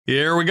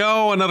Here we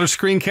go, another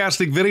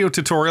screencasting video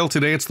tutorial.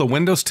 Today it's the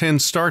Windows 10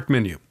 Start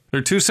menu. There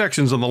are two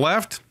sections. On the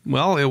left,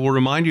 well, it will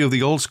remind you of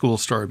the old school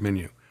Start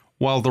menu,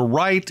 while the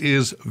right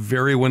is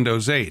very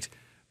Windows 8.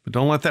 But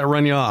don't let that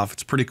run you off.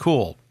 It's pretty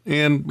cool,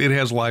 and it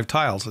has live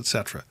tiles,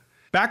 etc.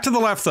 Back to the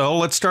left, though.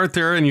 Let's start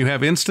there, and you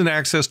have instant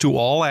access to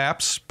all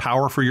apps,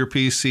 power for your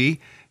PC,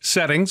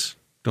 settings,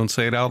 don't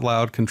say it out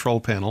loud, control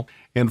panel,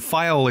 and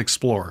File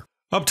Explorer.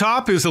 Up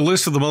top is a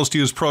list of the most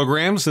used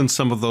programs, and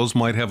some of those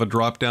might have a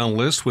drop-down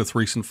list with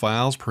recent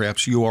files,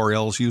 perhaps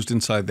URLs used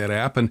inside that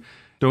app. And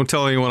don't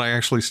tell anyone I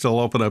actually still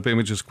open up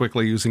images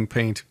quickly using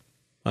Paint.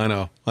 I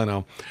know.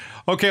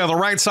 Okay, on the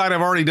right side,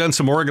 I've already done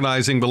some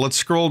organizing, but let's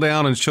scroll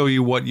down and show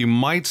you what you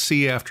might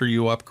see after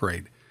you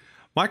upgrade.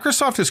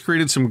 Microsoft has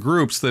created some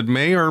groups that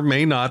may or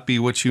may not be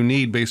what you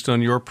need based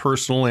on your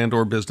personal and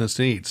or business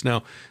needs.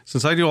 Now,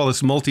 since I do all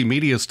this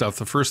multimedia stuff,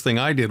 the first thing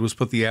I did was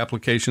put the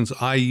applications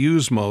I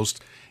use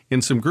most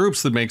in some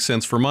groups that make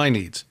sense for my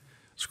needs.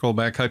 Scroll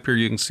back up here,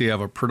 you can see I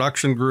have a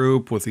production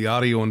group with the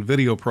audio and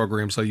video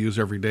programs I use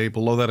every day.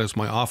 Below that is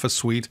my Office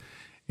suite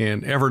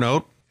and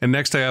Evernote. And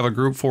next I have a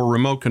group for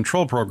remote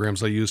control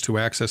programs I use to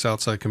access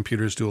outside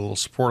computers, do a little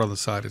support on the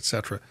side,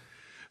 etc.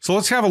 So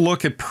let's have a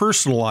look at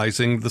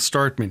personalizing the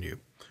Start menu.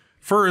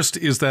 First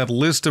is that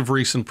list of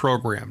recent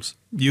programs.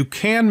 You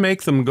can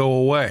make them go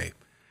away.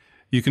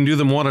 You can do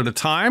them one at a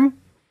time.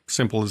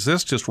 Simple as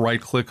this, just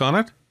right-click on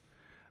it.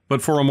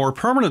 But for a more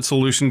permanent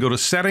solution, go to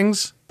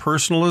Settings,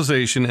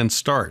 Personalization, and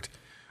Start,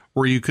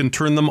 where you can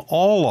turn them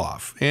all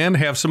off and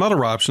have some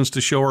other options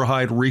to show or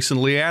hide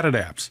recently added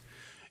apps.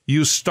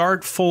 Use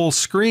Start Full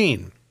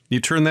Screen. You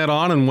turn that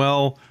on and,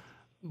 well,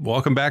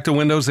 welcome back to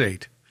Windows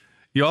 8.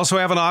 You also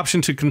have an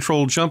option to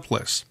control jump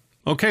lists.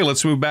 Okay,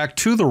 let's move back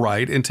to the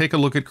right and take a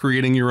look at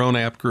creating your own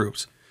app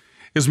groups.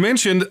 As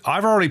mentioned,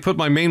 I've already put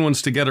my main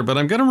ones together, but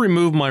I'm going to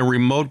remove my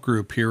remote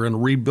group here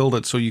and rebuild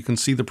it so you can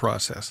see the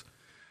process.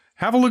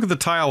 Have a look at the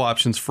tile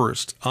options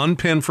first.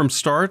 Unpin from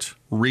Start,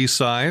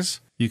 resize.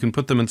 You can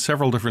put them in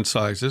several different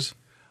sizes.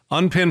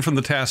 Unpin from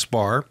the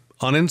taskbar,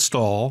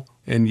 uninstall,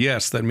 and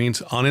yes, that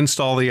means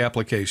uninstall the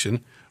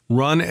application.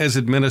 Run as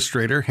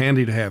administrator,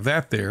 handy to have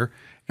that there,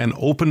 and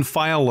open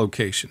file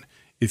location.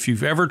 If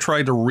you've ever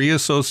tried to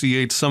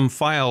reassociate some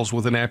files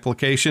with an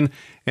application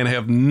and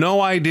have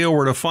no idea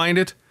where to find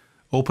it,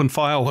 open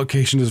file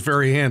location is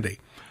very handy.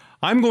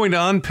 I'm going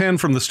to unpin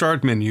from the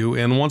Start menu,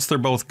 and once they're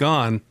both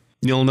gone,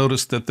 you'll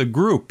notice that the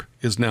group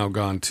is now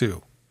gone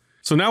too.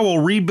 So now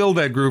we'll rebuild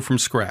that group from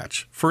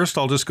scratch. First,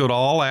 I'll just go to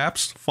All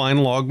Apps,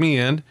 find Log Me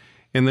In,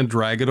 and then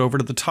drag it over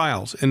to the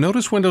tiles. And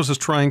notice Windows is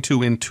trying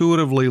to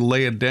intuitively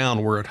lay it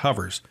down where it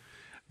hovers.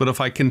 But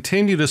if I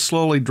continue to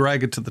slowly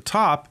drag it to the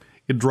top,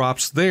 it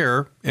drops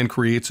there and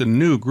creates a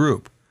new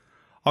group.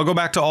 I'll go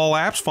back to All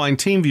Apps, find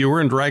TeamViewer,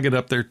 and drag it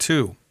up there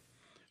too.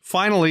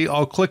 Finally,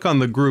 I'll click on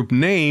the group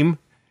name,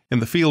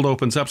 and the field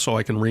opens up so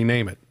I can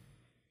rename it.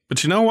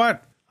 But you know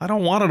what? I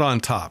don't want it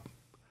on top.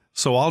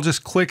 So I'll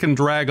just click and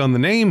drag on the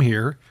name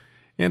here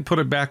and put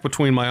it back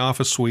between my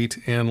Office suite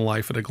and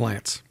Life at a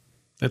Glance.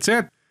 That's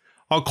it.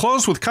 I'll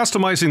close with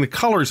customizing the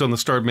colors on the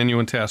Start menu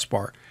and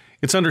taskbar.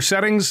 It's under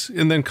Settings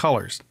and then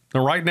Colors.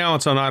 Now right now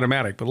it's on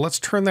automatic, but let's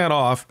turn that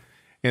off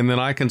and then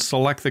I can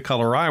select the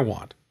color I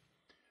want.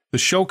 The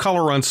Show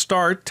Color on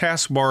Start,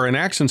 Taskbar, and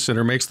Action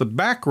Center makes the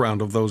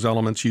background of those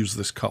elements use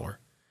this color.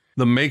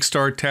 The Make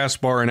Start,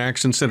 Taskbar, and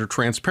Action Center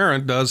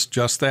Transparent does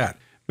just that.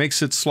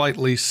 Makes it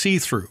slightly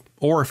see-through,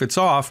 or if it's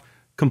off,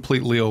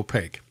 completely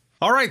opaque.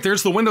 All right,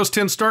 there's the Windows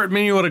 10 Start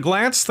menu at a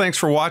glance. Thanks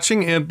for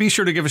watching, and be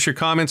sure to give us your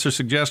comments or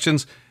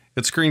suggestions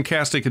at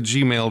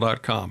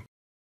screencastic@gmail.com.